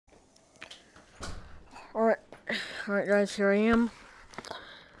Alright, guys, here I am.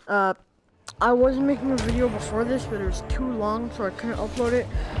 I was making a video before this, but it was too long, so I couldn't upload it.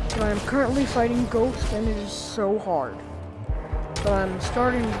 But I'm currently fighting Ghost, and it is so hard. But I'm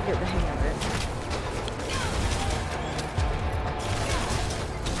starting to get the hang of it.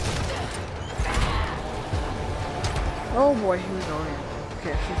 Oh boy, he was on it.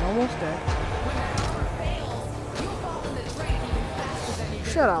 Okay, she's almost dead.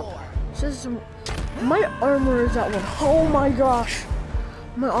 Shut up. My armor is at 1. Oh my gosh.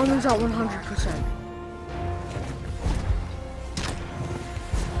 My armor's at 100%.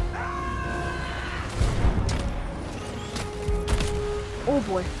 Oh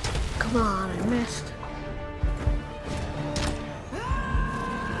boy. Come on, I missed.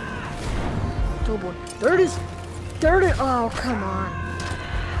 Oh boy. There it is. There it is. Oh, come on.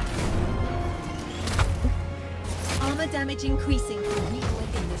 Armor damage increasing. The weak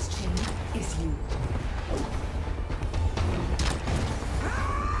link in this chain is you.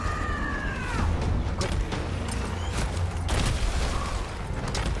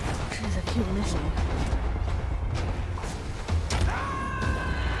 Jeez, I keep missing.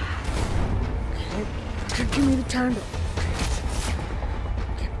 Okay, just give me the time to.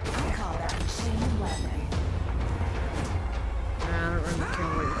 Call that chain weapon. I don't really care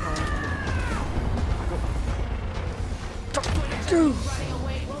what you call it. Dude. Running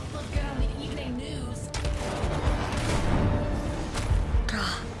away won't look good on the evening news.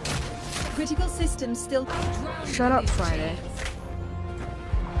 Critical systems still. Shut up, Friday.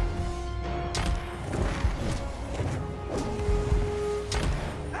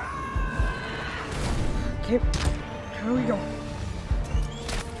 Okay, here we go.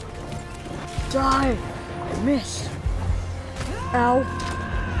 Die! I missed. Ow.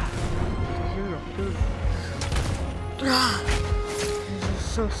 Okay, here we go. This is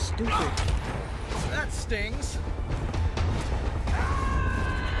so stupid. That stings.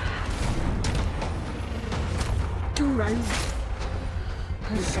 Dude,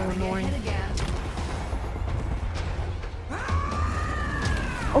 that's so annoying.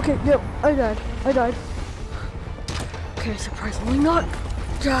 Okay, yep, I died. Okay, surprisingly not.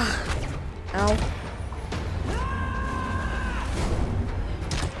 Ow.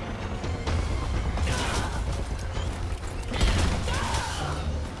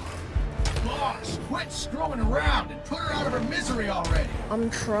 Boss, quit screwing around and put her out of her misery already. I'm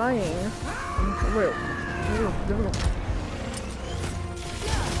trying. Wait.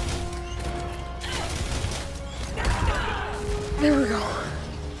 There we go.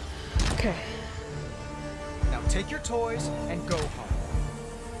 Okay. Now take your toys and go home.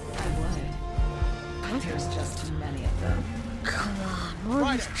 I would. But there's just too many of them. Come on, more of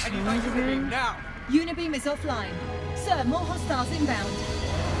Ryder, these I need chains my again. Unibeam now. Unibeam is offline. Sir, more hostiles inbound.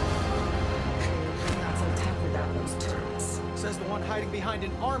 Not so tough without those turrets. Says the one hiding behind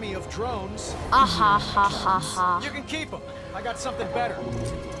an army of drones. Ah ha ha ha ha. You can keep them. I got something better.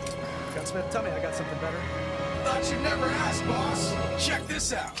 Gunsmith, tell me I got something better. Thought you'd never ask, boss. Check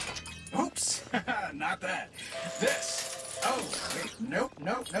this out. Oops, not that. This. Oh, wait, nope,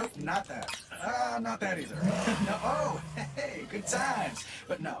 not that. Not that either. No, oh, hey, good times.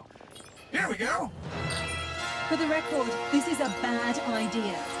 But no. Here we go. For the record, this is a bad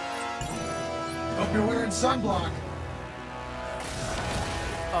idea. Hope you're wearing sunblock.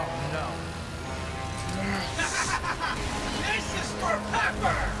 Oh no. This is for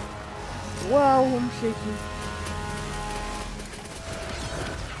Pepper. Wow, I'm shaky.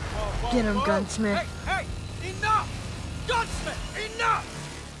 Get him, Gunsmith. Hey, enough! Gunsmith, enough!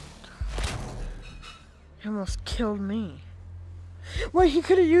 He almost killed me. Wait, he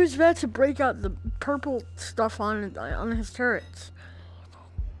could have used that to break out the purple stuff on his turrets.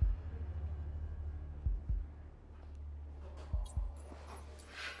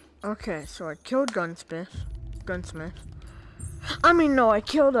 Okay, so I killed Gunsmith. I mean, no, I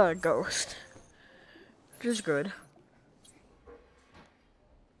killed a Ghost. Which is good.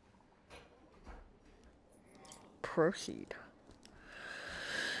 Proceed.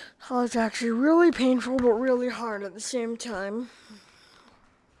 Oh, it's actually really painful, but really hard at the same time.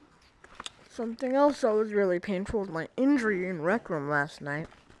 Something else that was really painful was my injury in Rec Room last night.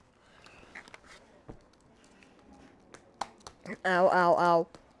 Ow, ow, ow.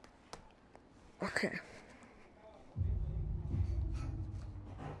 Okay.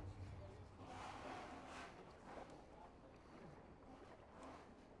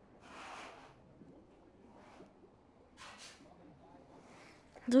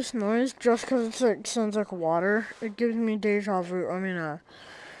 This noise, just because it's like sounds like water, it gives me deja vu. I mean,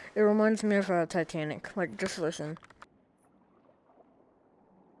 it reminds me of Titanic. Like, just listen.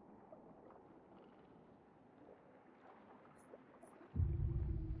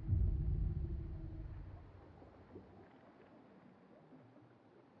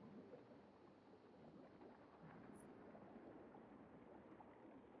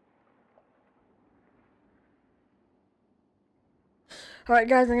 Alright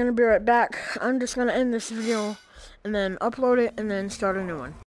guys, I'm gonna be right back. I'm just gonna end this video and then upload it and then start a new one.